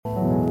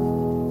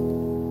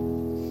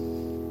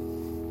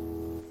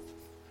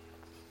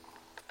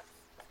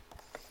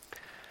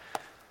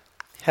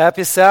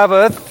Happy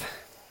Sabbath.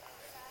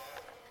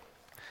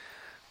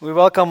 We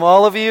welcome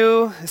all of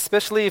you,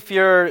 especially if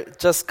you're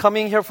just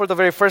coming here for the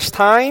very first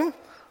time.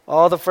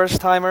 All the first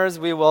timers,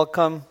 we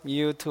welcome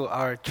you to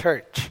our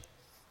church.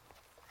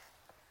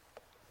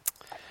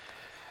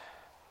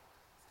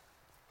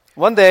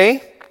 One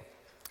day,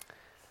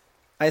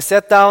 I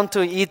sat down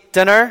to eat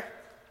dinner,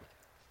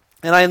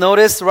 and I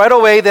noticed right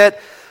away that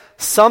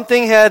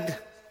something had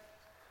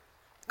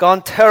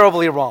gone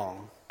terribly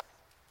wrong.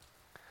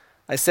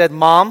 I said,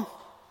 "Mom,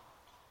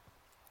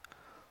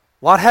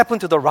 what happened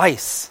to the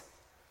rice?"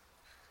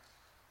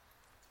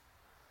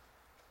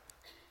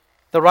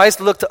 The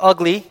rice looked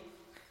ugly.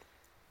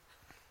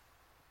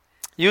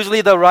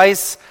 Usually the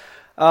rice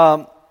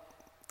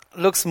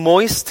looks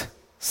moist,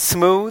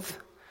 smooth,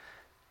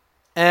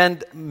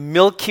 and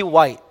milky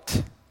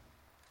white.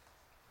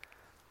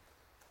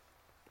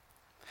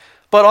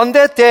 But on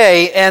that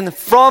day, and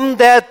from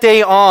that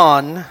day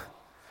on,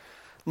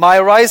 my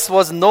rice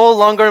was no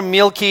longer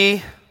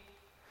milky.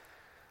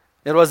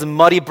 It was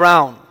muddy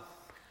brown.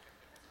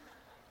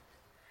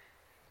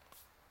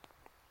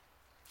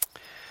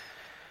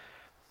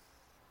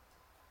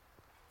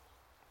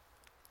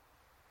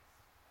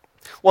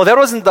 Well, that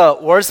wasn't the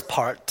worst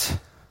part.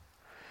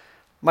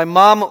 My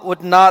mom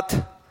would not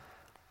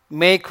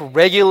make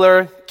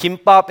regular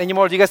kimbap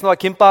anymore. Do you guys know what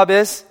kimbap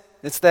is?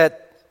 It's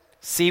that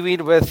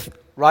seaweed with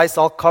rice,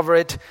 I'll cover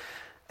it.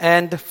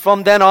 And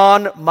from then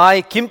on,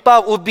 my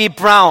kimbap would be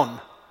brown.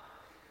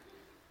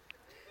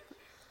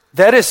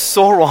 That is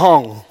so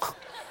wrong.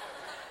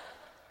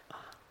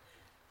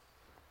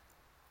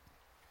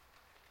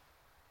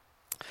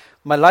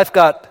 My life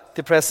got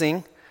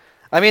depressing.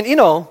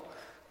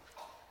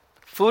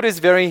 Food is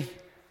very,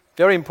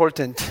 very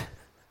important.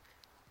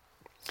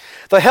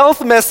 The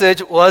health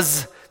message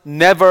was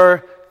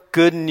never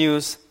good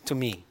news to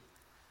me.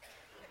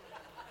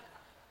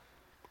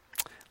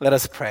 Let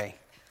us pray.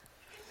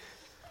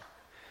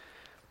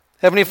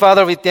 Heavenly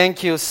Father, we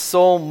thank you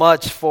so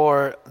much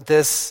for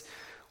this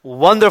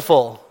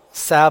wonderful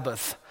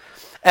Sabbath.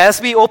 As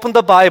we open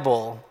the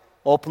Bible,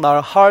 open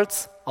our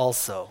hearts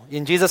also.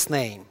 In Jesus'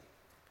 name,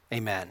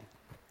 amen.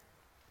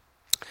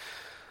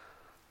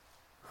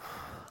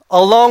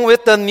 Along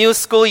with the new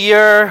school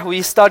year,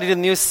 we started a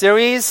new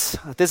series.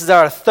 This is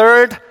our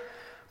third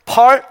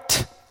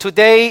part.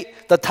 Today,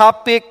 the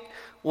topic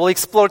we'll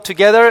explore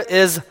together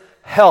is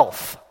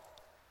health.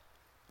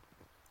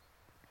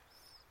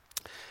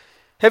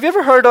 Have you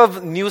ever heard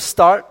of New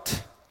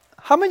Start?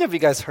 How many of you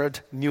guys heard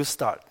New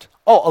Start?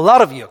 Oh, a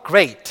lot of you.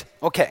 Great.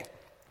 Okay.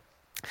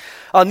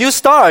 New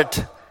Start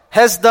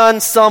has done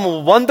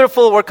some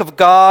wonderful work of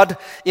God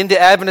in the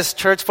Adventist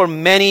Church for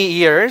many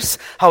years.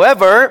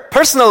 However,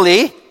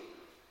 personally,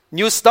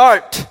 New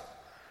Start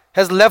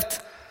has left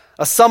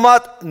a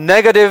somewhat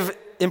negative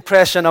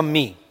impression on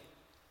me.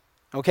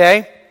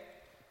 Okay?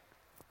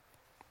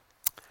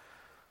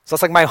 So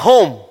it's like my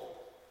home.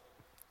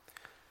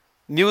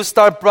 New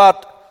Start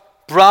brought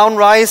brown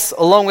rice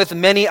along with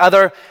many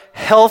other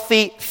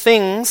healthy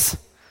things.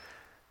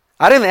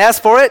 I didn't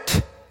ask for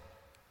it.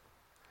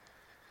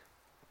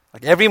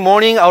 Like every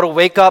morning I would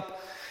wake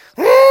up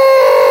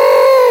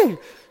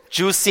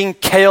juicing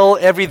kale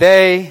every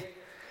day,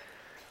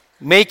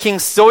 making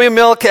soy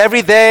milk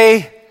every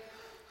day.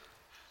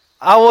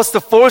 I was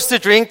forced to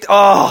drink.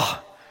 And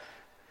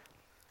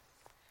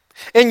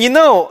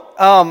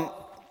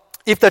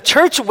if the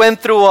church went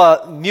through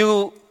a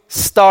New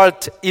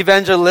Start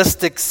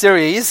evangelistic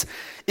series,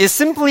 it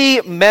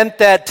simply meant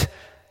that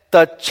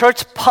the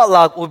church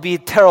potluck would be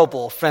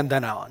terrible from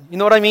then on. You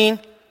know what I mean?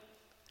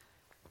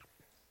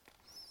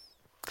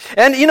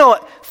 And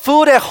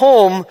food at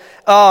home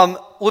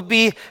would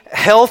be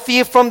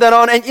healthy from then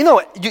on. And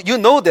you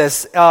know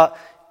this.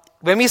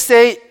 When we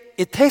say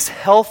it tastes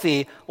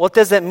healthy, what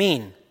does that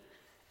mean?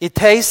 It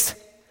tastes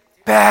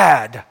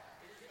bad.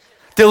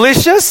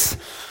 Delicious?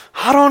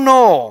 I don't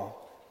know.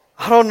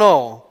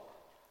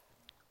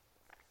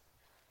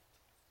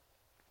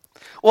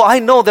 Well, I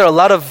know there are a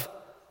lot of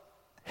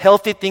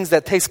healthy things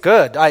that taste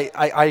good. I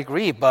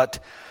agree. But,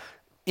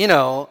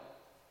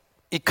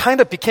 it kind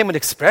of became an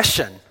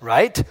expression,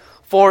 right?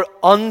 For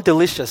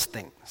undelicious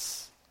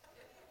things.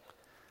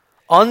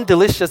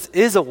 Undelicious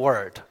is a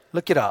word.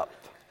 Look it up.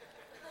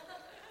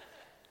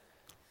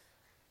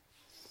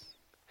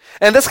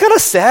 And that's kind of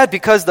sad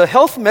because the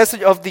health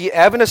message of the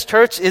Adventist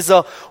Church is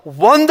a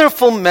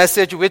wonderful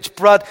message which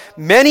brought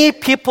many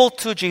people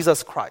to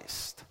Jesus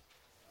Christ.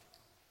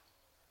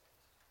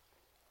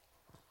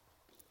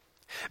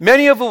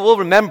 Many of you will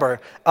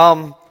remember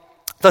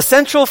the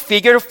central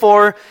figure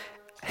for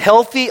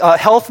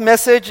health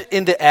message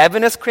in the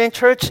Adventist Korean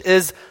Church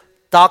is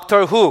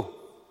Doctor Who.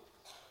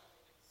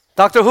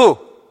 Doctor Who.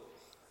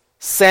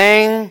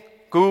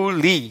 Sang-gu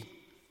Lee.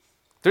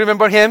 Do you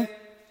remember him?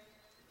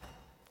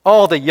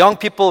 Oh, the young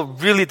people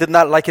really did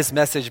not like his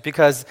message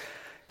because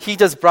he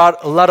just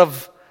brought a lot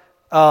of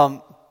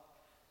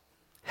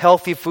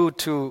healthy food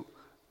to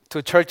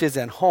churches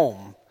and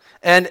home.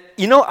 And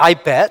I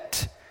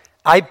bet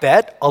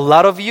a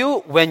lot of you,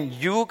 when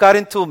you got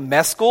into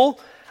med school,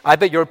 I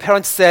bet your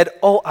parents said,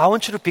 "Oh, I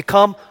want you to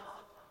become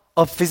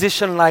a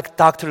physician like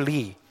Dr.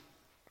 Lee."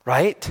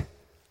 Right?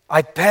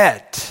 I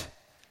bet.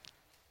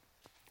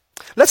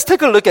 Let's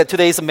take a look at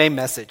today's main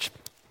passage.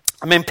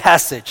 1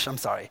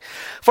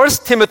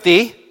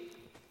 Timothy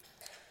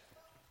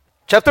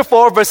chapter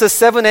 4, verses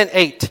 7 and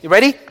 8. You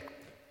ready?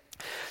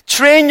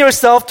 Train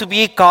yourself to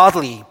be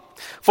godly.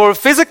 For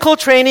physical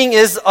training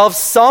is of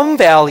some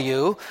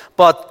value,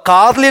 but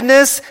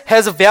godliness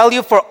has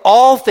value for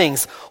all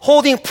things,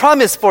 holding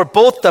promise for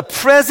both the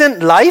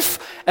present life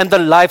and the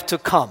life to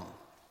come.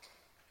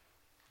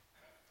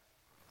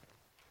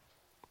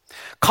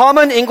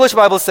 Common English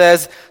Bible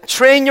says,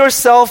 train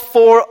yourself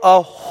for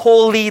a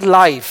holy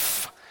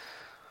life.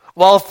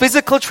 While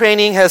physical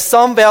training has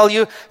some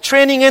value,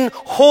 training in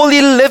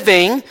holy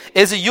living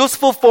is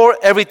useful for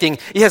everything.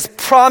 It has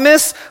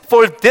promise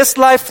for this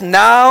life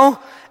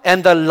now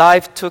and the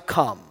life to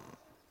come.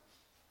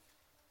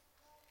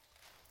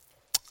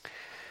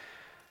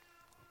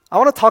 I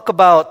want to talk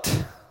about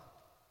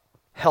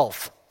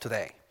health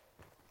today.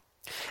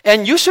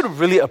 And you should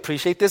really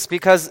appreciate this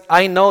because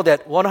I know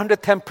that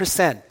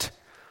 110%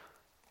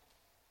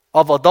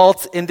 of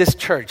adults in this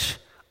church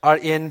are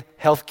in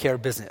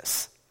healthcare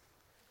business.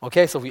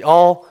 Okay, so we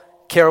all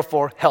care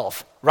for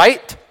health,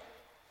 right?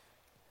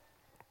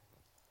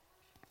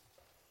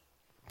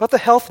 But the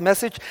health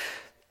message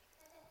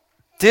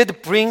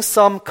did bring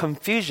some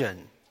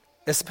confusion,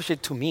 especially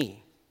to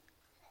me.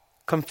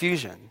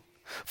 Confusion.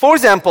 For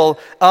example,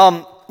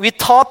 we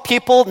taught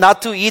people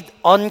not to eat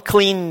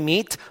unclean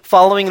meat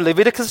following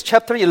Leviticus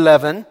chapter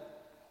 11.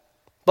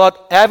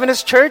 But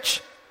Adventist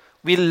Church,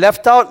 we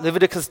left out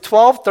Leviticus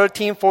 12,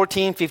 13,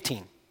 14,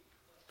 15.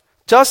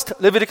 Just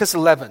Leviticus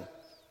 11.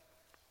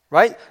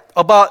 Right?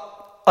 About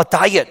a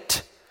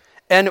diet.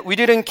 And we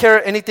didn't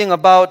care anything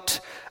about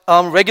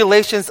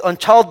regulations on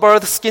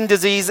childbirth, skin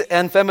disease,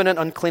 and feminine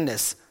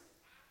uncleanness.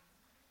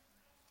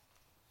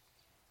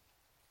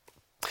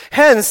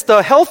 Hence,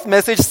 the health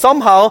message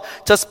somehow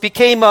just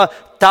became a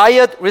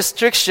diet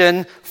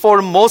restriction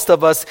for most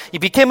of us. It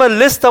became a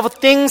list of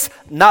things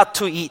not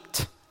to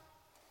eat.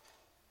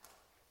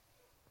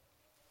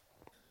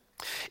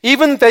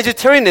 Even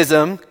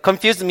vegetarianism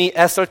confused me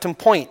at a certain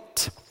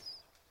point.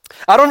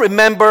 I don't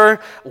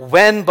remember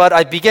when, but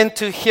I began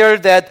to hear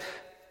that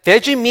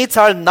veggie meats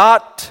are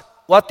not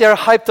what they're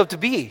hyped up to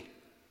be.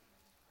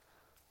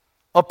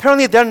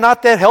 Apparently, they're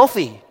not that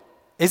healthy.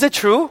 Is it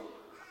true?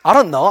 I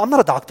don't know. I'm not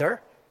a doctor.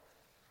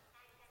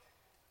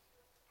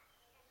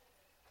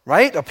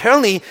 Right?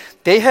 Apparently,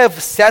 they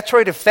have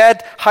saturated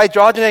fat,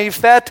 hydrogenated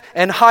fat,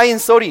 and high in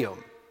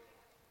sodium.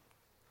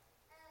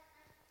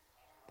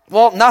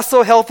 Well, not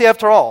so healthy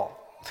after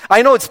all.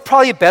 I know it's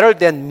probably better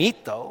than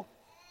meat, though.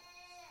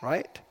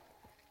 Right?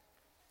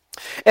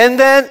 And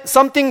then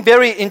something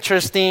very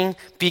interesting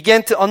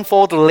began to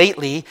unfold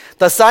lately.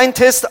 The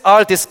scientists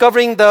are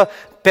discovering the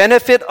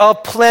benefit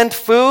of plant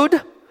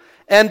food,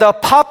 and the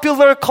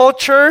popular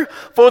culture,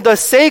 for the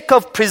sake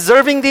of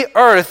preserving the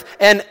earth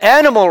and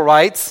animal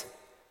rights,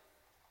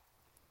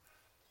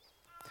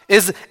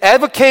 is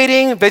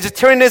advocating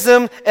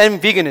vegetarianism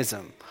and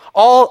veganism,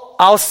 all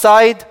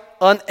outside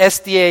an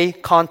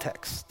SDA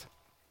context.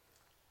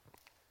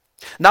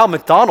 Now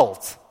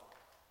McDonald's,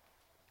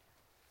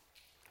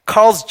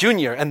 Carl's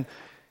Jr., and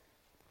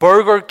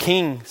Burger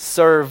King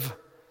serve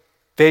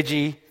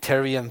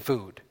vegetarian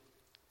food.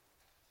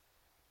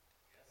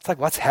 It's like,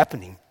 what's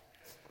happening?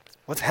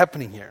 What's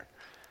happening here?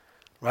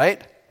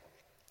 Right?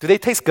 Do they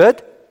taste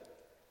good?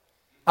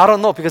 I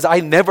don't know because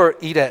I never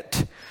eat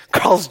at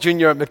Carl's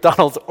Jr.,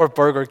 McDonald's, or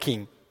Burger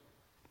King.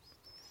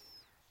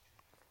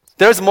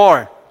 There's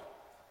more.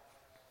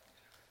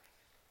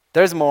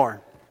 There's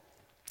more.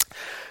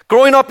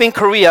 Growing up in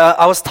Korea,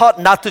 I was taught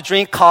not to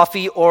drink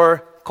coffee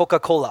or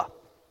Coca-Cola.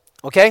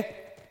 Okay?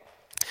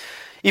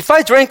 If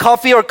I drank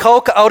coffee or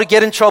Coke, I would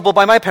get in trouble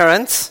by my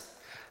parents.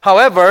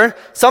 However,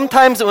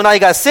 sometimes when I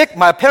got sick,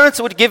 my parents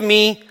would give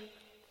me,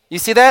 you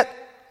see that?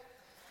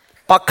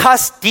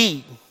 Bakas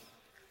D.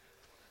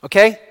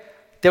 Okay?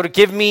 They would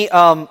give me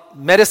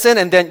medicine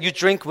and then you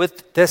drink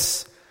with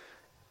this.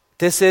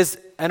 This is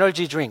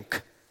energy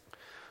drink.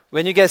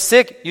 When you get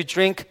sick, you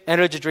drink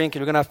energy drink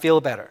and you're going to feel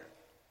better.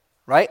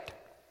 Right?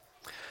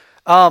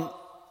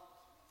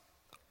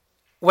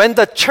 When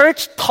the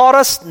church taught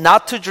us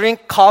not to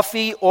drink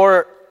coffee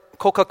or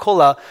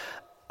Coca-Cola,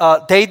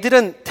 they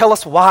didn't tell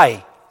us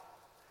why.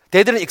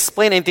 They didn't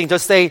explain anything.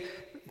 Just say,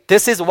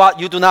 this is what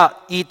you do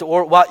not eat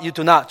or what you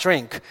do not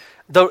drink.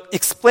 The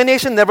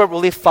explanation never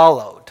really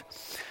followed.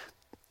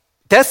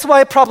 That's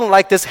why a problem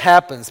like this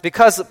happens,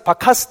 because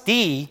Bakas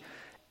D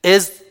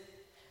is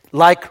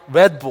like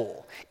Red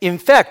Bull. In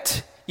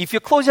fact, if you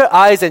close your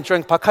eyes and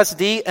drink Bakas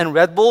D and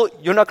Red Bull,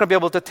 you're not going to be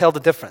able to tell the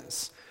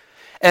difference.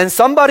 And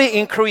somebody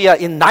in Korea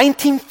in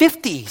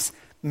 1950s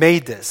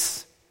made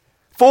this,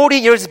 40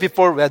 years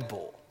before Red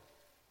Bull.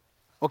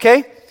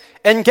 Okay?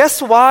 And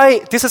guess why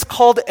this is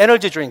called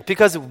energy drink?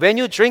 Because when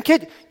you drink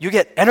it, you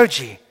get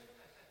energy.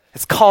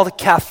 It's called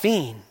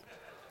caffeine.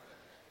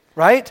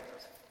 Right?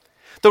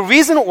 The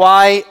reason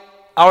why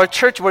our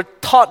church were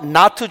taught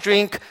not to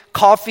drink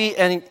coffee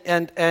and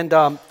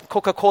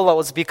Coca-Cola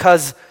was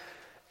because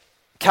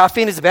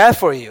caffeine is bad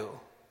for you.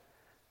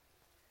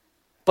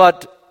 But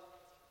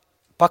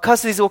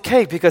because it's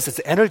okay because it's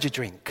an energy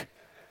drink.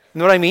 You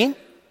know what I mean?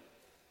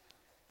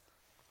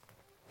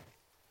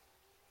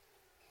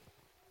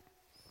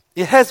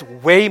 It has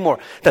way more.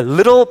 The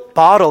little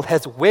bottle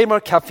has way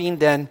more caffeine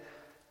than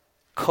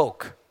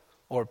Coke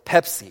or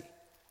Pepsi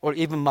or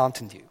even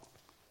Mountain Dew.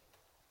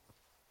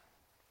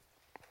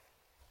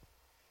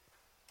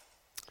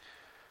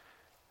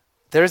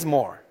 There's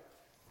more.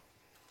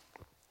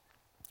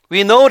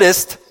 We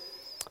noticed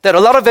that a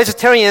lot of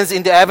vegetarians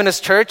in the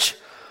Adventist church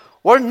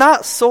were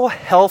not so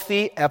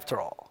healthy after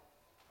all.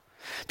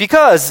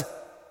 Because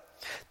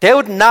they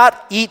would not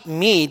eat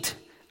meat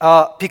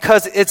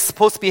because it's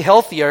supposed to be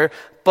healthier,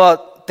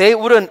 but they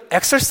wouldn't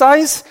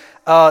exercise.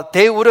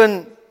 They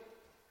wouldn't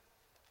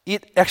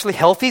eat actually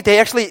healthy. They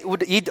actually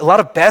would eat a lot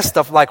of bad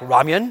stuff like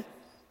ramen.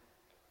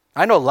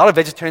 I know a lot of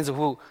vegetarians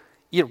who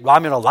eat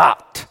ramen a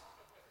lot.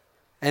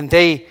 And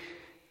they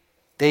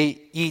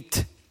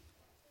eat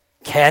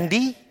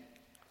candy,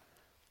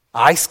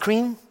 ice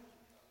cream,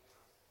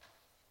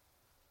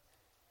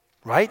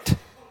 right?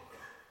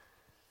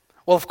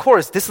 Well, of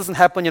course, this doesn't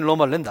happen in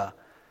Loma Linda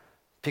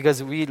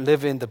because we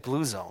live in the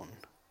blue zone.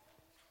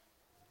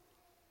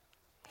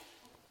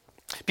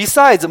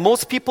 Besides,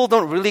 most people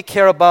don't really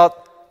care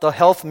about the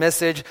health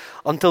message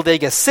until they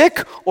get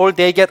sick or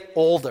they get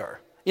older.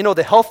 You know,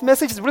 the health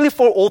message is really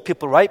for old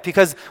people, right?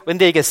 Because when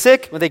they get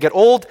sick, when they get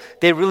old,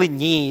 they really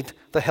need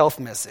the health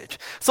message.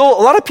 So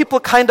a lot of people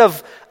kind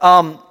of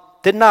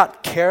did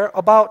not care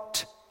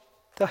about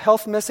the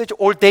health message,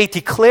 or they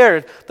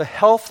declared the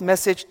health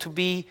message to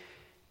be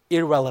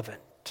irrelevant.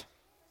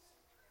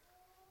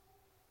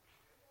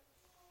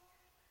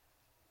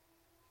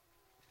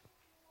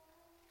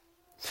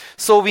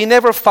 So we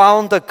never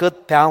found a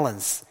good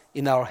balance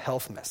in our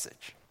health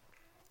message.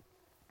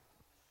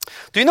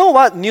 Do you know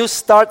what New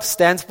Start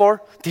stands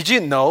for? Did you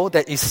know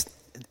that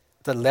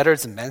the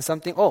letters meant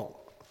something? Oh,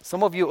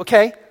 some of you,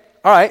 okay.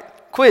 All right,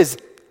 quiz.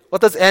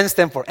 What does N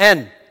stand for?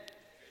 N.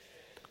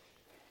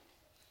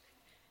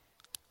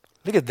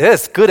 Look at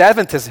this, good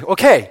Adventist.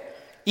 Okay.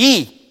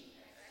 E.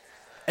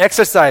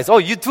 Exercise. Oh,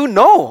 you do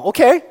know.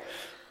 Okay.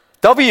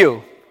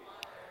 W.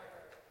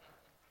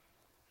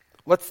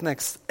 What's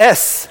next?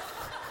 S.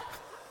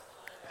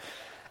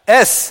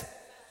 S.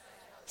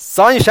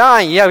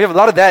 Sunshine. Yeah, we have a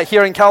lot of that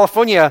here in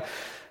California.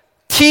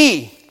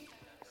 T.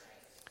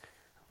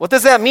 What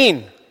does that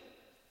mean?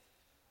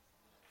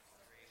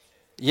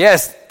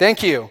 Yes,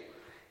 thank you.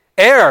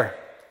 Air.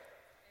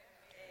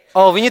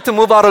 Oh, we need to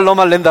move out of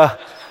Loma Linda.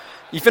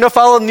 If you don't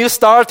follow New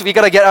Start, we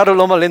got to get out of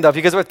Loma Linda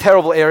because we're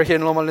terrible air here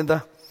in Loma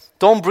Linda.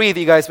 Don't breathe,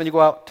 you guys, when you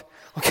go out.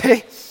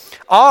 Okay?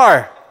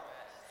 R.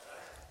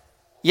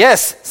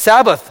 Yes,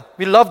 Sabbath.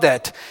 We love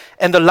that.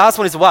 And the last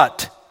one is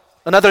what?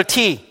 Another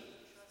T.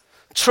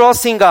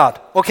 Trust in God.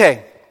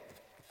 Okay.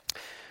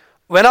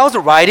 When I was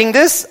writing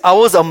this, I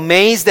was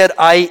amazed that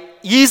I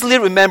easily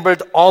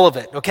remembered all of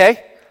it,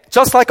 okay?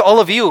 Just like all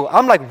of you,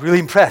 I'm like really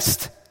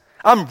impressed.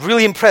 I'm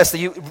really impressed that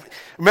you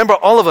remember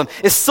all of them.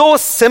 It's so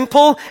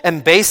simple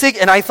and basic,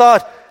 and I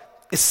thought,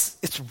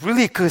 it's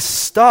really good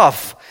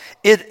stuff.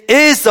 It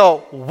is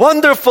a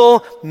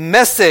wonderful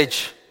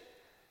message.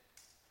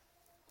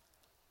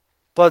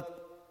 But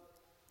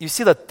you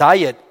see the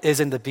diet is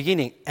in the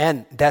beginning,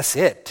 and that's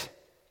it.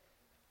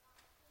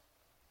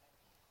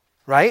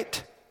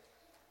 Right?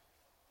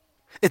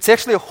 It's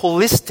actually a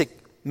holistic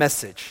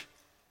message.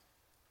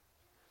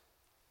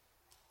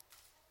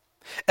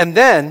 And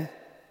then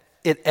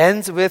it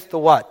ends with the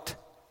what?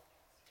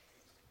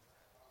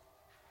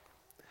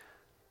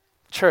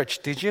 Church,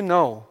 did you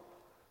know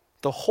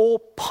the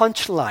whole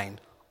punchline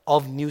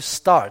of New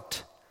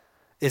Start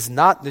is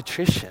not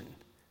nutrition,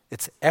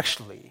 it's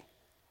actually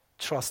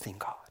trusting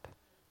God.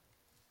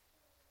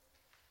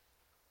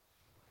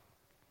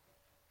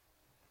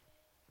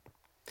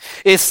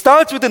 It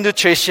starts with the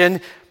nutrition,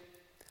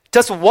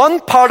 just one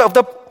part of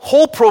the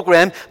whole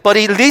program, but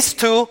it leads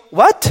to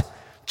what?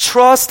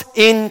 Trust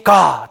in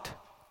God.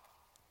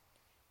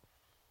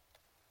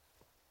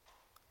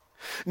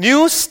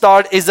 New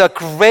Start is a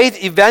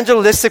great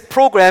evangelistic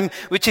program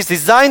which is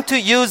designed to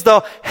use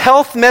the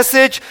health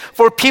message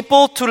for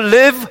people to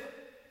live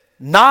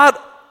not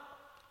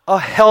a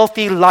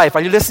healthy life.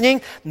 Are you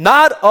listening?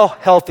 Not a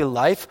healthy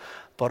life,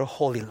 but a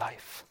holy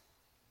life.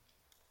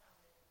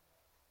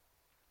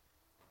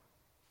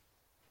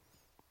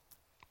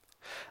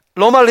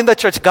 Loma Linda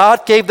Church,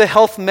 God gave the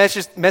health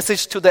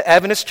message to the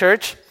Adventist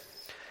Church,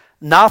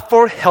 not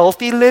for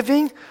healthy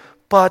living,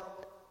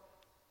 but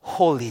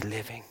holy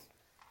living.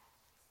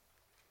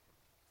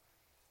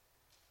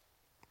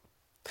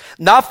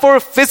 Not for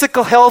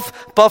physical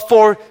health, but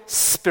for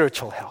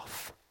spiritual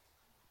health.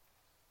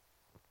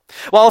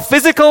 While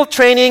physical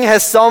training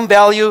has some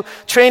value,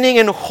 training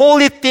in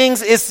holy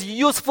things is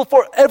useful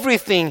for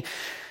everything.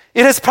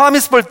 It is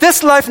promised for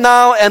this life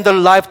now and the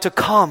life to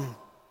come.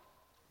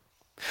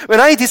 When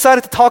I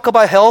decided to talk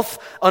about health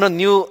on a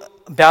new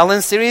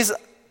Balance series,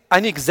 I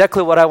knew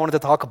exactly what I wanted to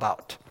talk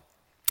about.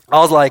 I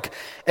was like,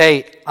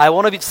 hey, I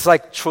want to be just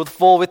like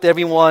truthful with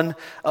everyone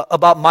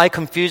about my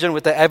confusion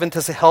with the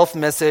Adventist health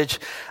message.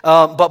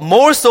 But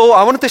more so,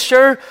 I wanted to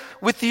share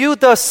with you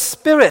the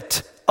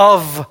spirit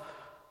of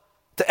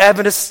the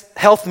Adventist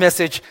health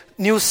message,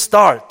 New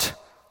Start,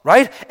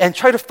 right? And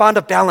try to find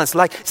a balance.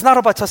 Like, it's not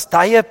about just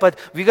diet, but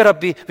we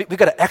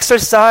gotta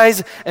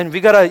exercise and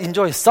we gotta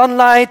enjoy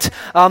sunlight.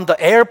 The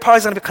air part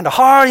is gonna be kind of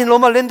hard in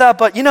Loma Linda,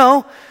 but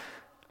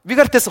we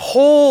got this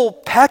whole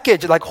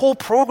package, like whole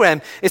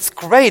program. It's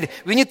great.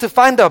 We need to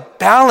find a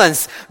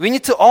balance. We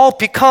need to all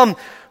become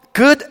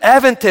good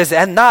Adventists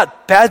and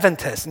not bad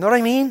Adventists. You know what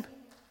I mean?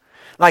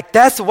 Like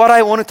that's what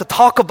I wanted to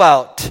talk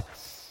about.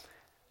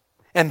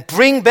 And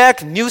bring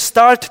back New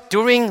Start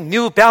during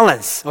New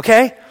Balance,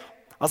 okay?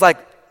 I was like,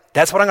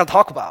 that's what I'm going to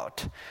talk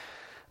about.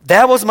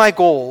 That was my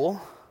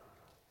goal.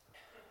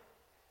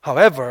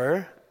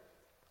 However,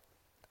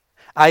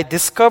 I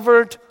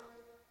discovered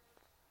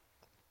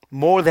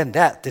more than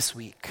that this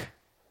week.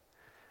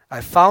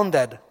 I found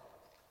that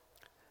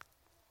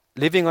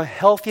living a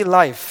healthy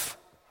life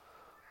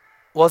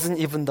wasn't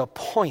even the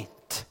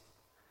point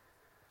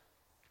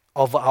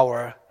of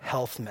our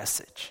health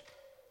message.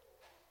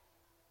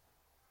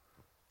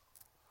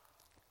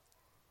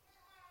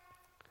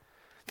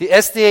 The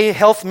SDA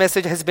health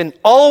message has been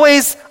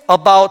always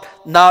about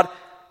not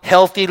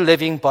healthy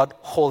living, but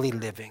holy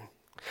living.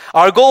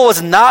 Our goal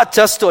was not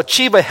just to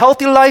achieve a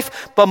healthy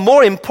life, but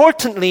more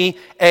importantly,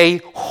 a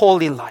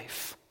holy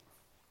life.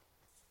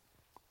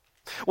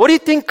 What do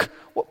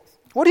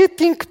you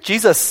think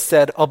Jesus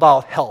said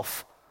about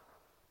health?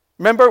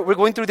 Remember, we're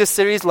going through this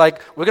series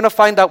like we're going to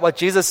find out what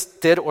Jesus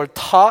did or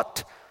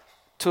taught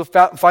to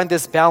find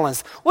this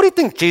balance. What do you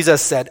think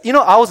Jesus said?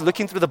 I was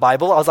looking through the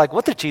Bible. I was like,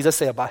 what did Jesus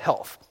say about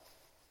health?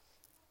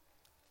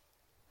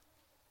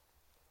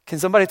 Can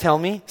somebody tell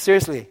me?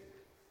 Seriously.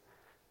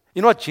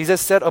 You know what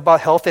Jesus said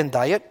about health and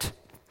diet?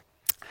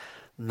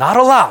 Not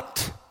a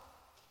lot.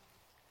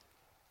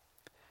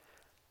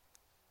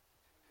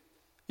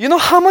 You know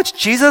how much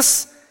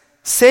Jesus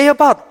say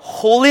about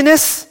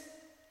holiness?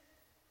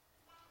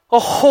 A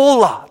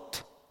whole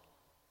lot.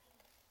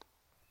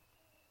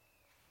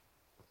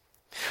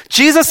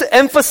 Jesus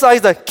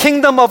emphasized the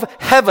kingdom of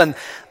heaven,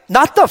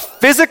 not the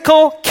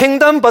physical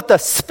kingdom, but the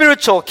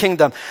spiritual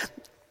kingdom.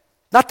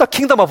 Not the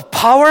kingdom of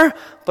power,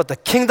 but the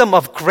kingdom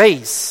of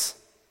grace.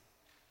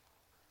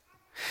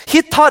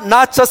 He taught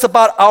not just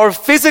about our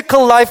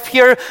physical life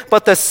here,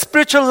 but the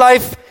spiritual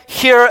life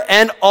here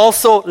and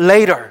also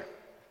later.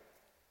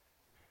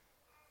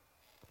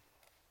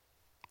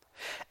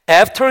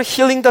 After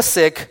healing the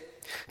sick,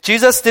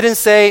 Jesus didn't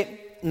say,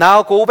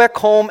 now go back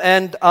home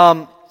and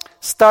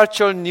start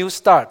your new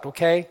start,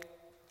 okay?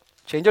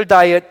 Change your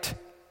diet,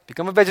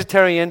 become a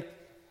vegetarian.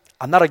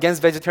 I'm not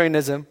against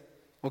vegetarianism,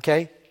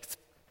 okay? It's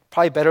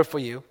probably better for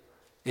you.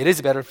 It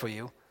is better for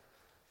you.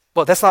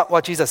 But that's not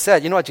what Jesus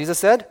said. You know what Jesus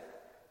said?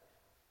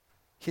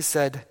 He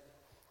said,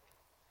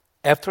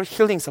 after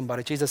healing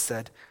somebody, Jesus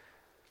said,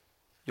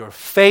 your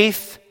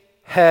faith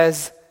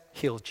has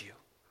healed you.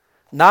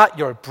 Not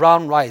your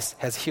brown rice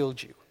has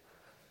healed you.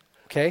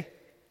 Okay?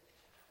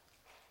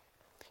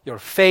 Your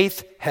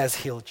faith has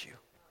healed you.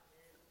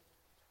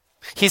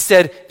 He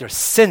said, your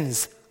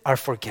sins are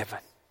forgiven.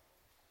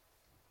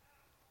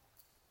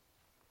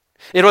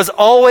 It was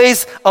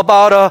always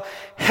about a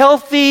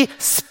healthy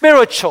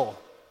spiritual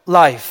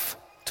life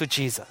to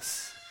Jesus.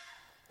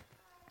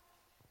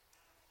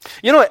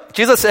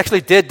 Jesus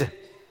actually did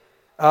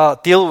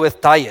deal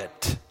with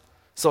diet.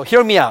 So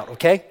hear me out,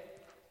 okay?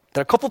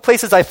 There are a couple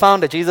places I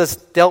found that Jesus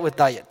dealt with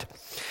diet.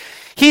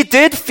 He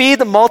did feed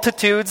the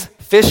multitudes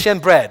fish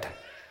and bread.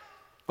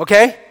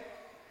 Okay?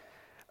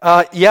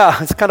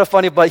 Yeah, it's kind of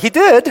funny, but he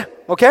did,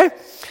 okay?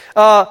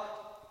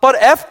 But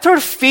after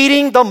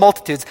feeding the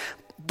multitudes,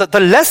 the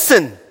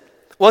lesson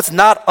was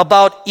not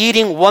about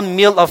eating one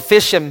meal of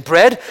fish and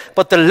bread,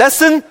 but the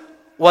lesson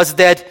was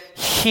that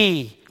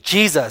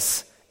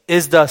Jesus,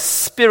 is the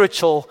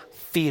spiritual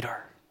feeder.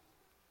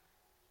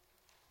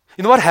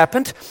 You know what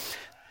happened?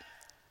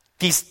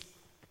 These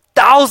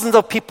thousands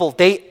of people,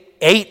 they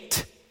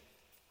ate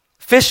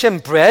fish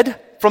and bread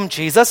from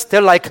Jesus.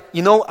 They're like,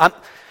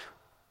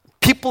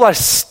 people are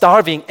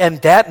starving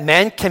and that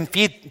man can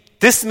feed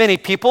this many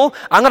people.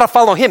 I'm going to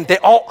follow him. They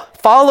all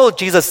followed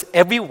Jesus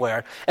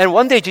everywhere. And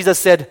one day Jesus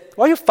said,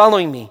 why are you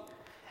following me?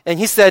 And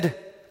he said,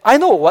 I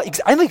know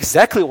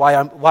exactly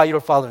why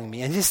you're following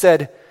me. And he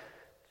said,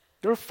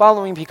 you're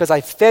following because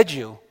I fed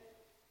you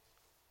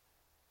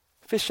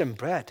fish and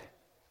bread.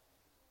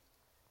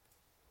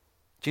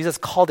 Jesus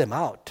called him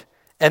out.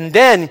 And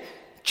then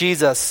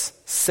Jesus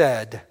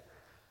said,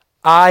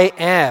 I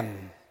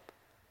am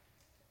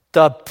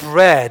the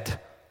bread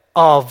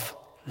of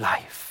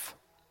life.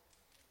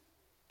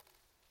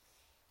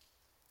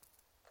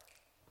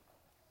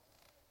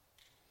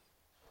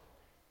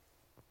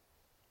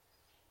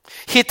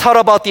 He taught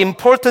about the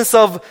importance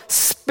of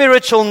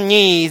spiritual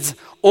needs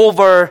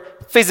over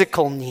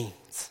physical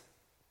needs.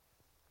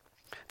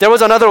 There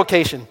was another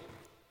occasion.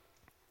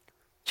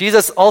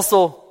 Jesus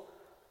also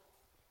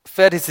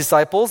fed his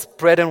disciples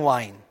bread and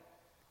wine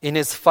in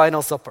his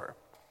final supper.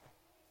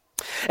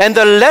 And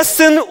the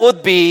lesson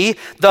would be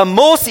the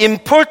most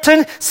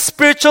important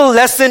spiritual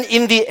lesson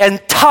in the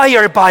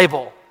entire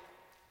Bible.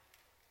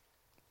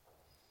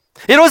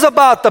 It was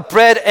about the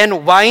bread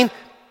and wine.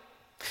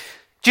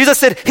 Jesus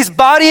said his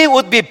body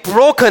would be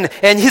broken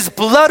and his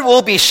blood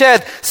will be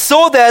shed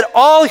so that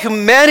all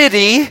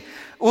humanity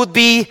would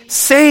be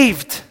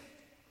saved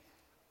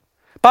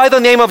by the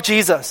name of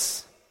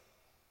Jesus.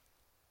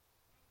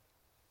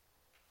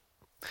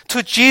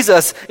 To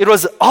Jesus, it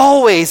was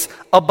always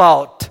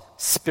about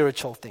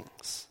spiritual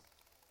things.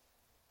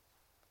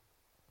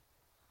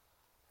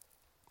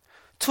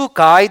 To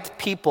guide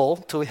people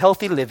to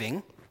healthy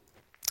living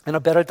and a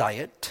better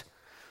diet,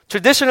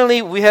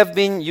 traditionally we have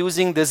been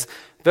using this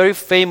very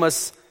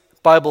famous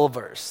Bible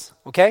verse.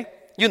 Okay?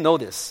 You know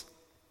this.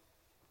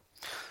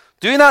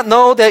 Do you not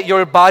know that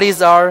your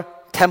bodies are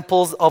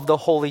temples of the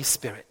Holy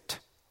Spirit?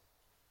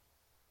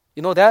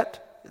 You know that?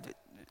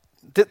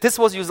 This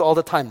was used all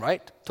the time,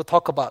 right? To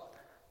talk about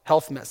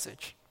health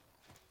message.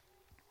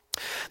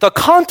 The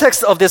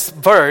context of this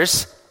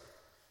verse,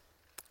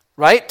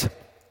 right?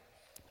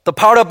 The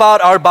part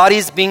about our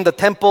bodies being the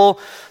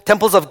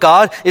temples of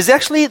God is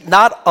actually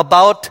not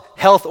about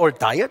health or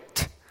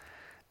diet.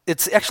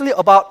 It's actually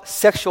about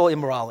sexual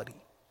immorality.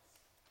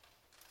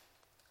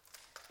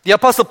 The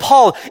Apostle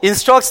Paul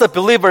instructs the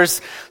believers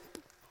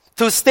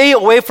to stay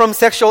away from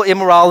sexual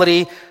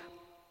immorality,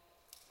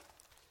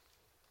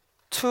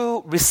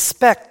 to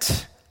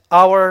respect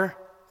our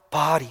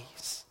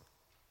bodies.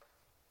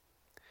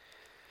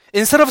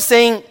 Instead of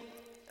saying,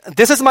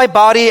 this is my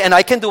body and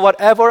I can do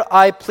whatever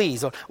I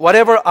please or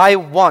whatever I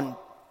want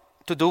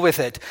to do with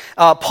it,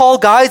 Paul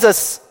guides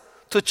us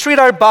to treat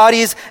our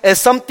bodies as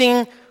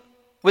something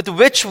with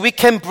which we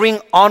can bring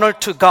honor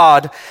to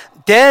God.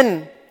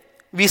 Then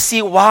we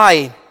see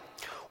why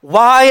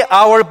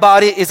our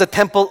body is a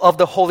temple of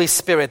the Holy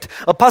Spirit.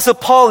 Apostle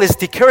Paul is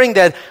declaring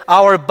that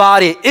our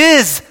body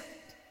is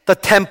the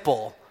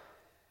temple,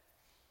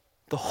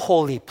 the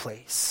holy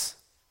place.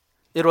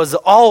 It was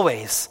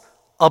always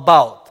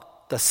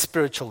about the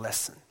spiritual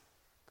lesson.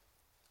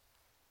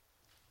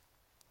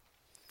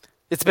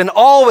 It's been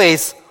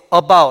always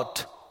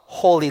about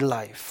holy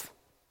life.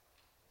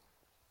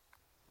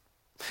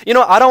 You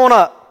know, I don't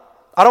want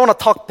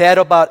to talk bad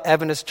about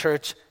Adventist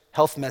Church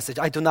health message.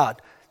 I do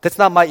not. That's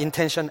not my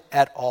intention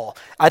at all.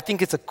 I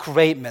think it's a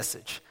great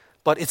message,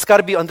 but it's got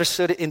to be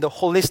understood in the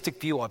holistic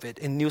view of it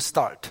in New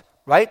Start,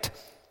 right?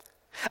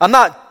 I'm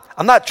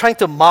not trying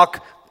to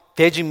mock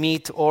veggie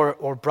meat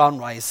or brown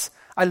rice.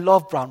 I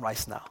love brown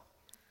rice now.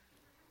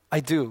 I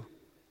do.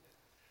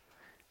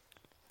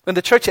 When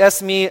the church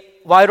asks me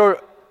white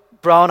or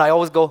brown, I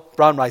always go,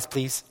 brown rice,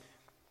 please.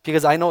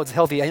 Because I know it's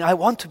healthy and I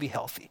want to be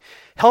healthy.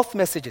 Health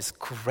message is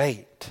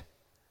great.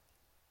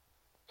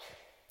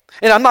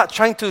 And I'm not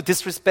trying to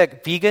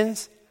disrespect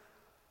vegans,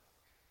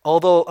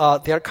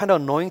 although they're kind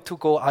of annoying to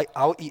go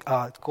out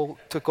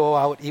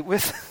eat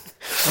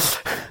with.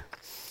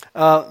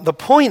 The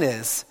point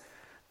is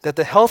that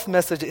the health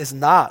message is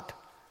not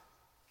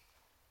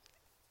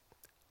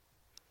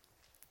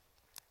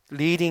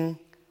leading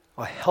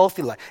a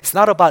healthy life. It's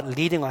not about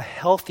leading a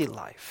healthy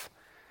life,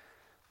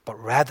 but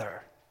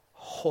rather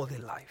holy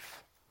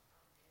life.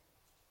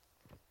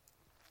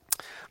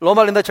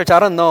 Loma Linda Church, I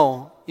don't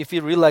know if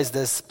you realize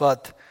this,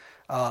 but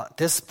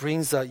this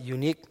brings a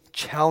unique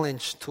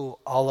challenge to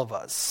all of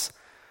us.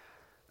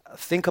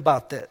 Think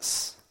about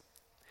this.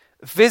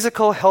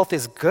 Physical health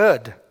is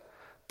good,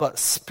 but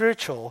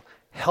spiritual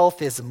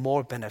health is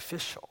more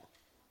beneficial.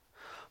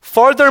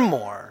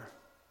 Furthermore,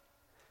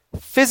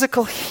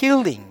 physical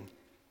healing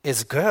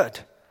is good,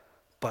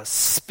 but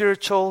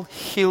spiritual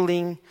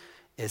healing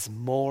is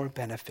more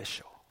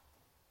beneficial.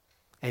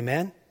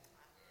 Amen?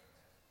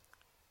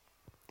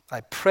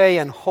 I pray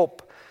and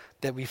hope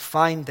that we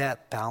find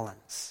that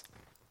balance.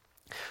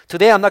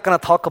 Today, I'm not going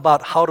to talk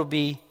about how to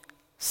be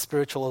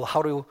spiritual,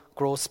 how to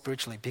grow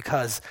spiritually,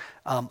 because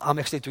I'm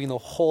actually doing a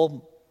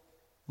whole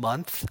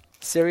month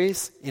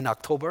series in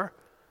October,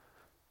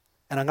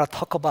 and I'm going to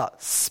talk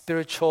about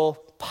spiritual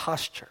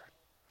posture.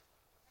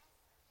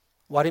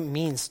 What it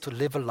means to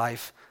live a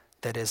life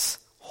that is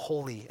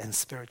holy and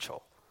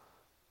spiritual.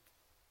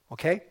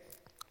 Okay?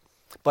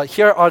 But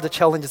here are the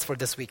challenges for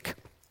this week.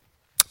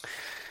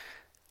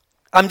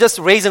 I'm just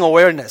raising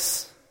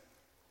awareness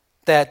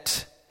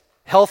that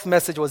health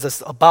message was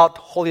just about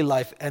holy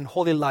life, and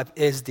holy life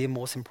is the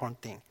most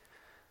important thing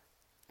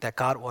that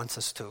God wants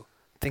us to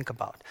think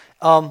about.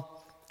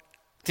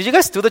 Did you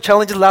guys do the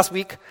challenges last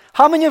week?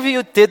 How many of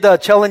you did the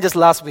challenges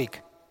last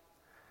week?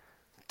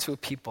 2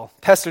 people.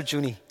 Pastor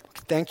Junie.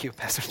 Thank you,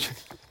 Pastor Junie.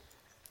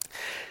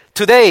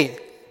 Today,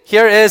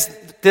 here is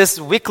this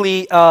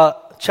weekly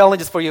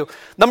challenges for you.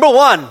 Number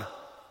 1,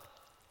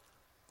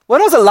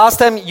 when was the last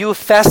time you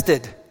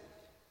fasted?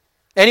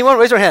 Anyone?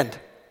 Raise your hand.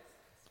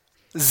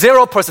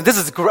 0%. This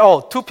is great.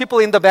 Oh, 2 people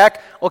in the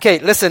back. Okay,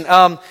 listen.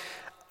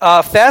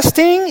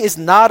 Fasting is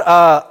not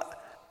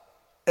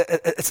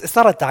it's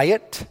not a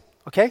diet.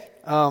 Okay,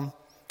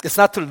 it's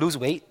not to lose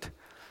weight.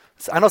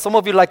 So I know some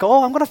of you are like,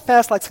 oh, I'm going to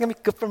fast, like it's going to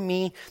be good for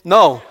me.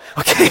 No,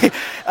 okay?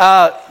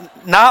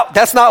 Now,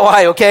 that's not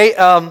why, okay?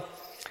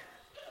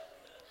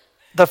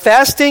 The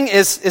fasting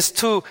is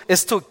to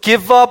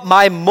give up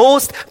my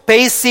most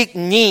basic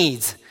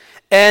needs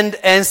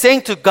and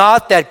saying to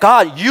God that,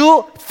 God,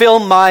 you fill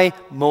my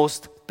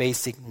most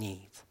basic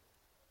needs.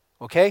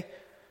 Okay?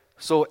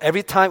 So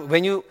every time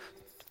when you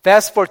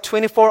fast for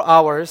 24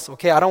 hours,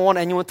 okay, I don't want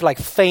anyone to like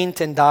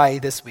faint and die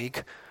this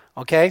week,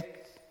 okay?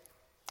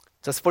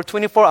 Just for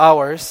 24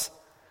 hours,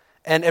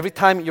 and every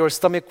time your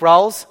stomach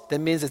growls, that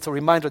means it's a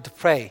reminder to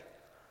pray.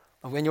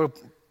 When your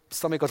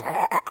stomach goes,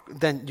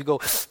 then you go,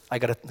 I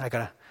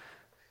gotta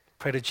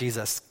pray to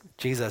Jesus.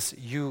 Jesus,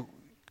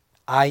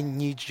 I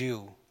need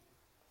you.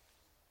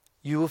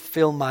 You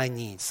fill my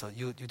needs. So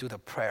you do the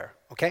prayer,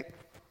 okay?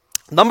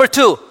 Number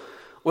 2,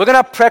 we're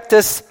gonna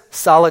practice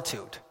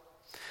solitude.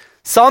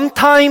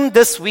 Sometime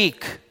this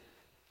week,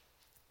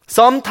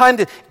 sometime,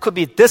 it could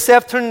be this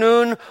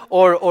afternoon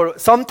or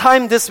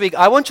sometime this week,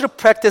 I want you to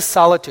practice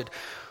solitude.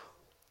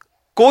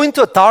 Go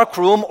into a dark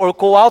room or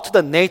go out to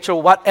the nature,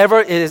 whatever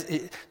it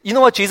is. You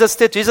know what Jesus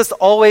did? Jesus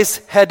always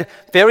had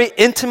very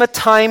intimate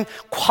time,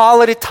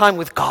 quality time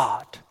with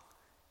God.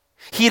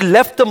 He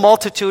left the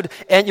multitude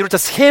and it was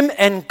just him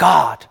and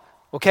God.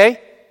 Okay?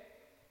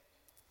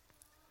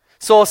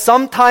 So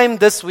sometime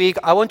this week,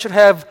 I want you to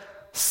have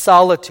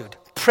solitude.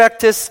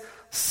 Practice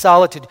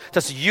solitude.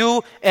 Just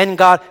you and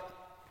God.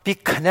 Be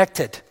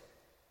connected.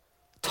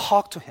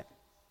 Talk to Him.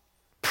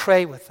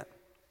 Pray with Him.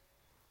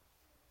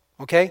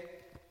 Okay?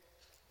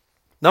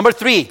 Number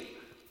 3,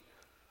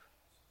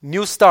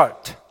 new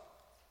start.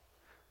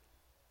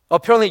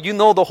 Apparently, you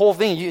know the whole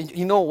thing.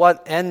 You know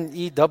what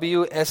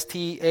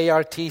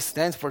NEWSTART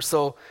stands for.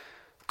 So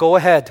go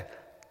ahead.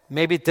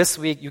 Maybe this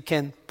week you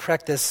can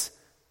practice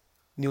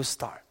new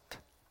start.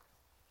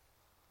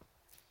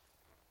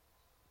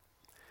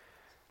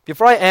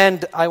 Before I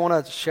end, I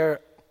want to share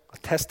a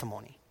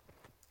testimony.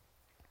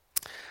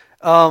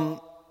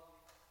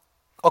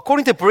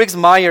 According to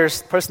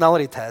Briggs-Myers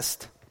personality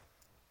test,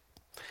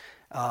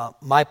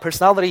 my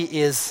personality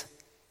is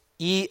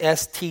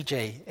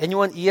ESTJ.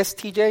 Anyone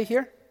ESTJ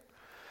here?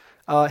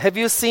 Have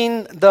you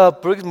seen the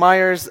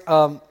Briggs-Myers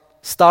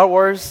Star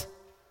Wars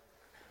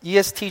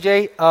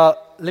ESTJ?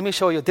 Let me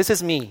show you. This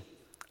is me.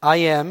 I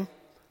am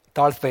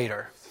Darth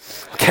Vader.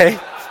 Okay?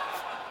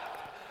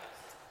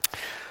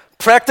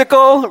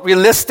 Practical,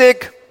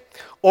 realistic,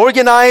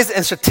 organized,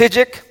 and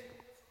strategic.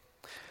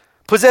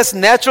 Possess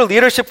natural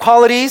leadership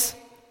qualities.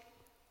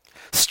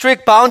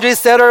 Strict boundary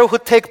setter who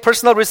take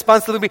personal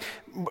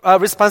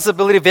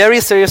responsibility very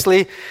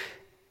seriously.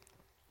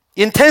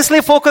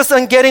 Intensely focus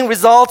on getting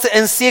results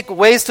and seek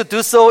ways to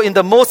do so in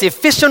the most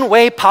efficient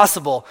way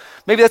possible.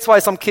 Maybe that's why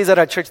some kids at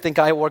our church think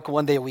I work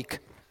one day a week.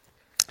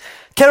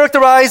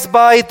 Characterized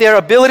by their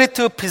ability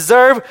to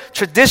preserve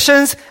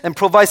traditions and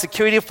provide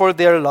security for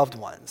their loved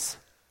ones.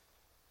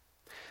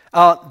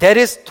 That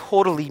is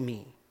totally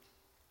me.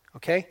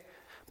 Okay?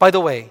 By the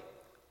way,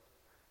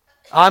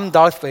 I'm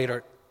Darth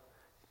Vader.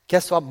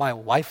 Guess what my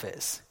wife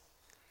is?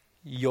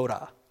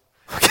 Yoda.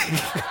 Okay?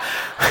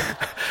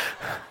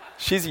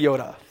 She's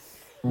Yoda.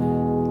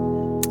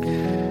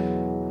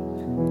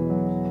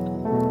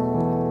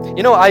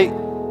 You know,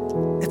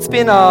 it's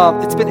been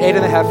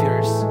 8.5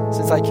 years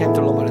since I came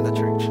to Loma Linda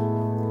Church.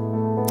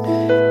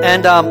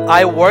 And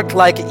I worked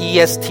like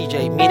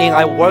ESTJ, meaning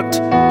I worked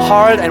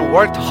hard and I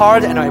worked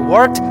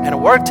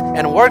and worked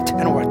and worked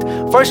and worked.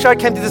 First year I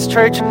came to this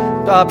church,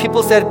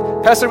 people said,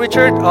 Pastor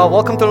Richard,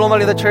 welcome to Loma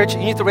Linda Church. You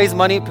need to raise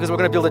money because we're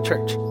going to build a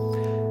church.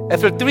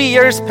 After 3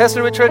 years,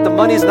 Pastor Richard, the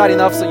money is not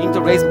enough, so you need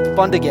to raise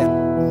fund again.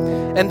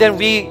 And then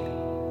we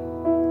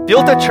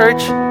built a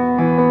church,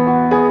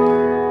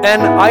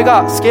 and I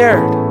got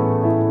scared.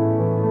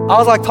 I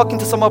was like talking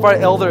to some of our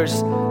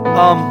elders.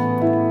 We're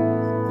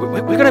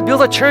gonna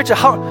build a church.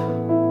 How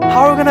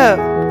are we gonna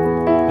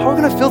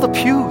fill the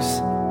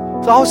pews?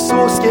 So I was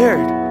so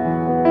scared.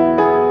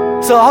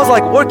 So I was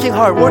like working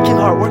hard,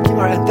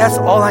 and that's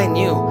all I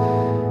knew.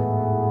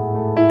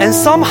 And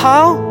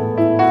somehow,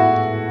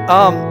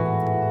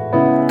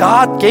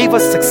 God gave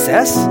us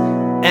success,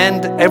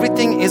 and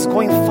everything is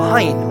going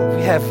fine.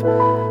 We have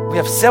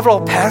several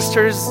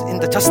pastors in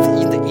the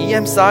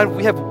EM side.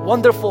 We have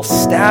wonderful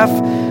staff.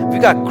 We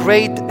got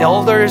great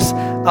elders.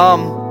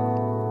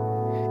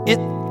 It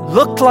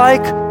looked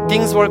like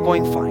things were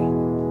going fine.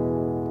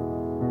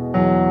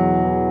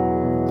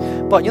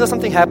 But you know,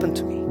 something happened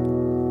to me.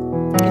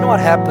 You know what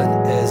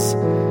happened is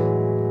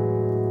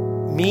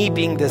me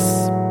being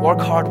this work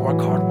hard.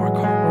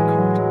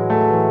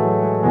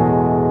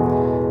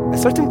 At a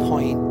certain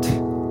point,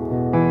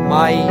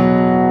 my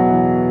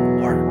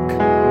work,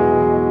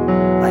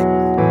 like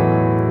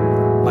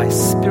my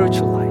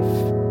spiritual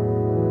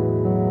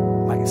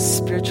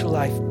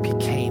life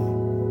became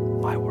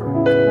my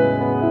work.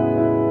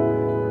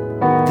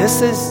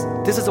 This is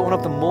one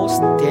of the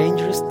most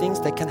dangerous things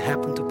that can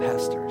happen to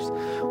pastors.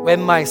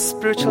 When my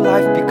spiritual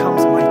life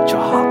becomes my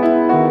job.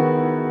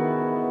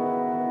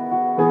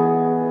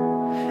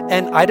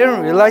 And I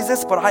didn't realize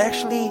this, but I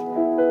actually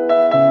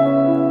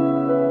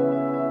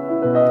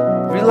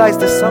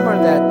realized this summer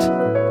that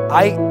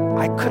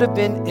I could have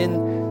been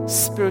in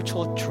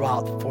spiritual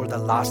drought for the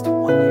last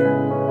 1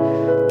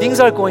 year. Things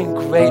are going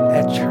great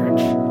at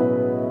church,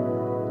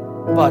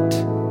 but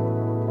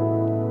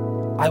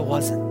I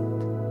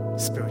wasn't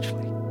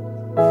spiritually.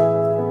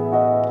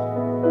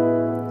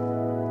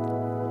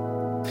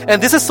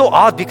 And this is so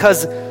odd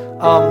because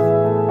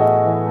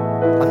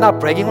I'm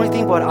not bragging or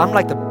anything, but I'm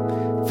like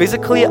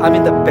physically, I'm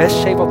in the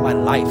best shape of my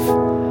life.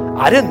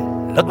 I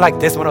didn't look like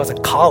this when I was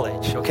in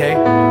college, okay?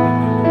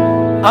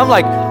 I'm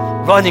like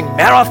running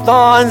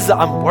marathons.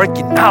 I'm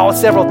working out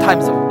several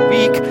times a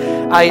week.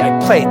 I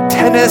play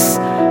tennis.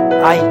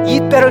 I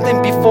eat better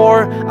than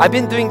before. I've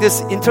been doing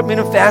this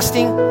intermittent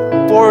fasting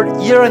for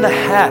a year and a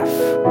half.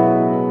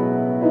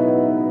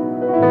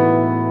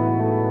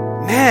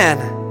 Man,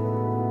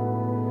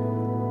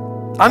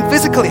 I'm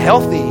physically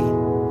healthy,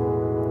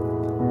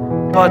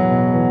 but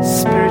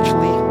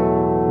spiritually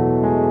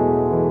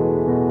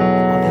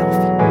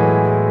unhealthy.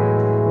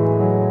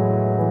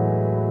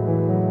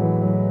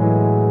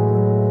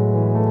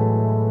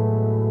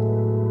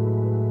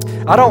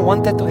 I don't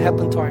want that to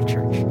happen to our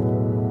church.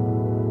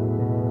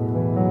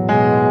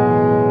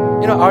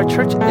 You know, our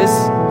church is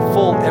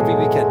full every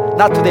weekend.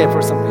 Not today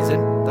for some reason.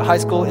 The high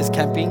school is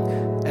camping,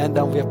 and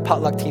we have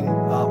potluck team.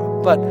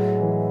 But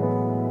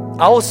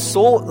I was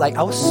so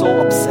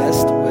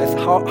obsessed with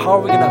how are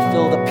we gonna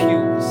fill the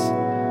pews.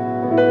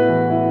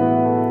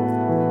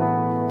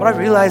 But I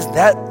realized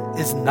that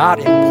is not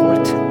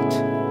important.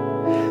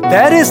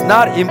 That is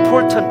not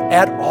important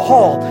at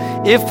all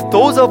if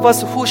those of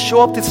us who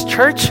show up to this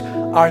church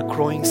are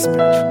growing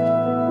spiritually.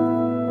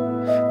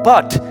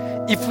 But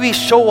if we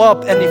show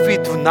up and if we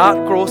do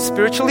not grow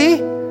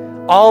spiritually,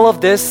 all of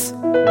this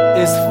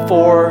is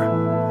for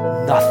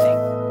nothing.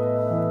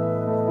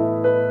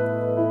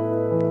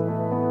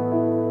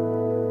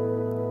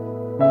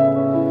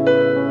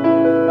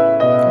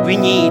 We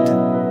need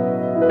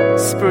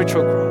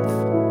spiritual growth.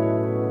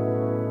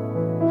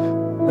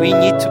 We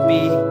need to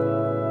be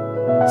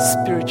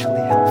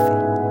spiritually healthy.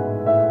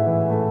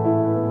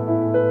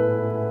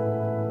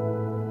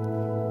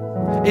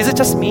 Is it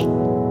just me?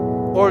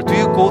 Or do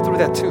you go through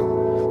that too?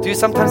 Do you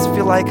sometimes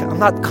feel like I'm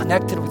not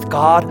connected with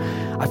God?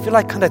 I feel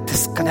like kind of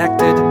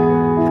disconnected.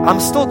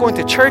 I'm still going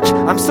to church.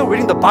 I'm still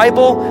reading the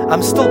Bible.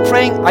 I'm still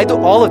praying. I do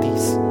all of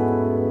these.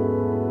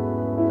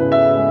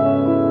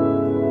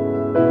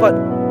 But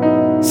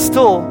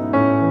still,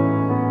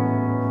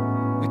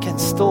 we can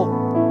still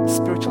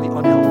spiritually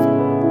unhealthy.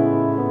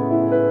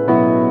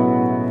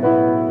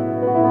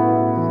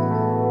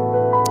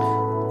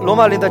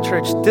 Loma Linda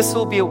Church, this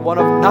will be one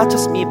of, not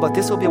just me, but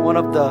this will be one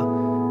of the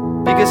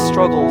biggest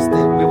struggles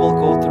that we will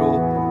go through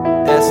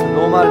as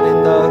Loma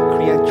Linda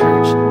Korean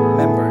Church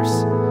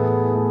members.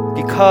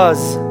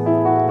 Because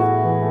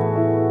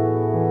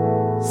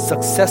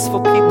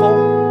successful people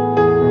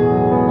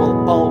will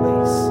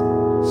always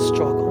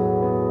struggle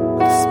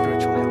with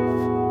spiritual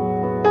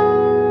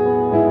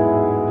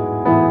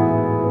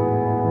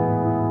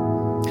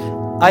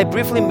health. I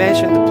briefly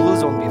mentioned the Blue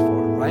Zone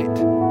before, right?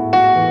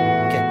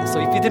 So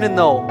if you didn't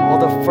know, all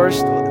the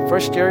first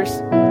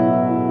years,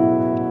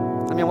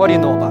 I mean, what do you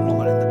know about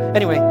Loma Linda?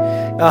 Anyway,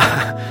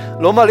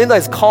 Loma Linda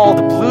is called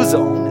the Blue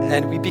Zone,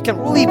 and we became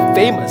really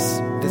famous,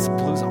 this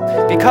Blue Zone,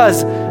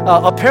 because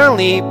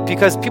apparently,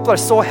 because people are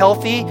so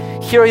healthy,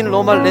 here in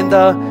Loma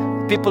Linda,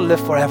 people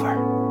live forever.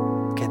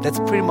 Okay, that's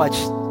pretty much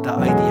the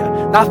idea.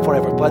 Not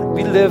forever, but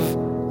we live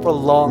for a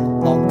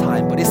long, long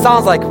time. But it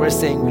sounds like we're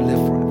saying we live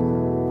forever.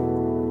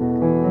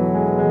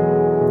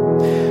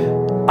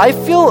 I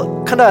feel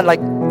kind of like,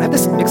 I have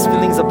this mixed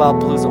feelings about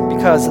Blue Zone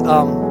because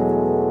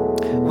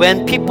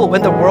when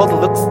the world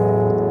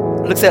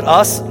looks at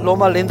us,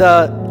 Loma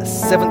Linda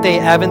Seventh-day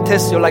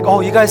Adventists, you're like,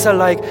 oh, you guys are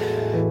like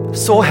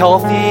so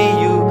healthy.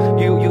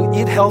 You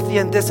eat healthy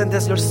and this.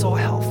 You're so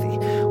healthy.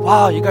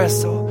 Wow, you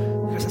guys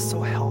are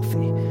so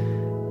healthy.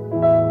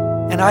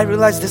 And I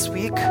realized this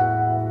week, I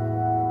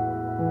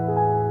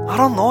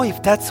don't know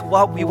if that's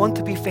what we want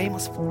to be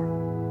famous for,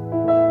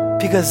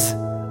 because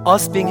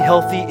us being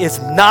healthy is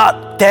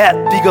not that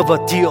big of a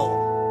deal.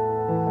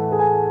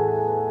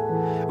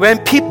 When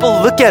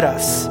people look at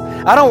us,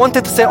 I don't want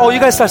them to say, oh, you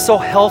guys are so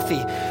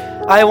healthy.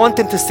 I want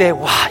them to say,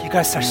 wow, you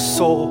guys are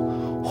so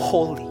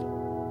holy.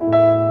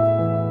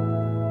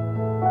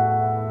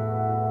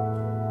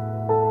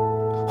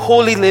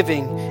 Holy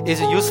living is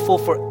useful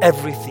for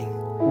everything.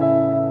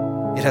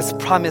 It has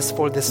promise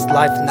for this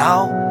life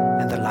now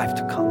and the life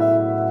to come.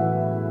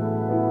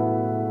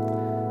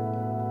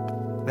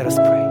 Let us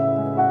pray.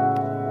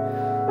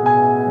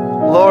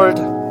 Lord,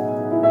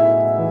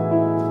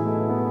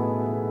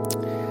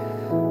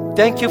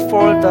 thank you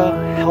for the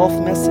health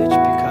message,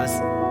 because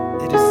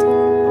it is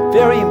a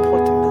very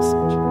important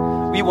message.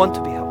 We want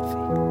to be healthy.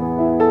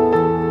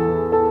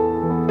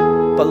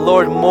 But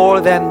Lord,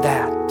 more than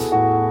that,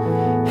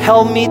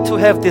 help me to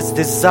have this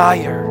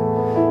desire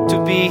to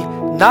be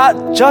not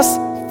just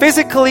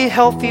physically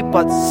healthy,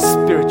 but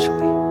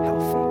spiritually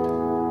healthy.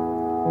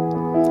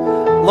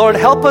 Lord,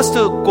 help us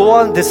to go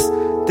on this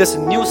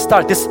new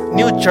start, this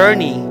new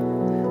journey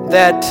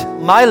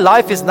that my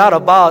life is not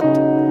about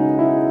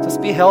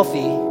just be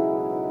healthy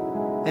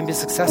and be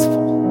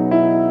successful.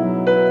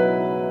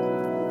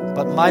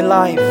 But my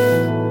life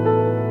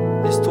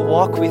is to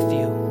walk with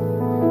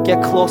you,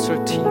 get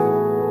closer to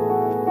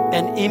you,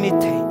 and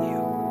imitate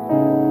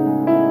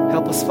you.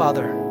 Help us,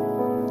 Father,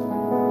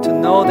 to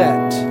know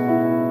that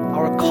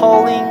our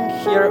calling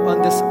here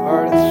on this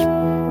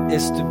earth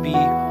is to be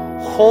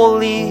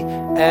holy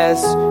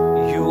as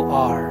you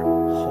are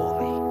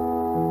holy.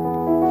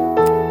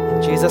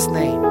 In Jesus'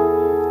 name,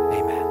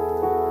 amen.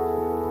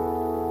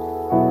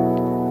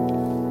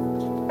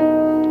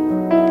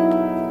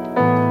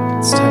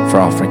 It's time for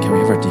offering. Can we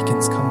have our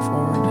deacons come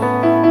forward?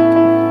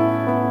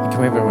 And can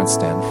we have everyone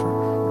stand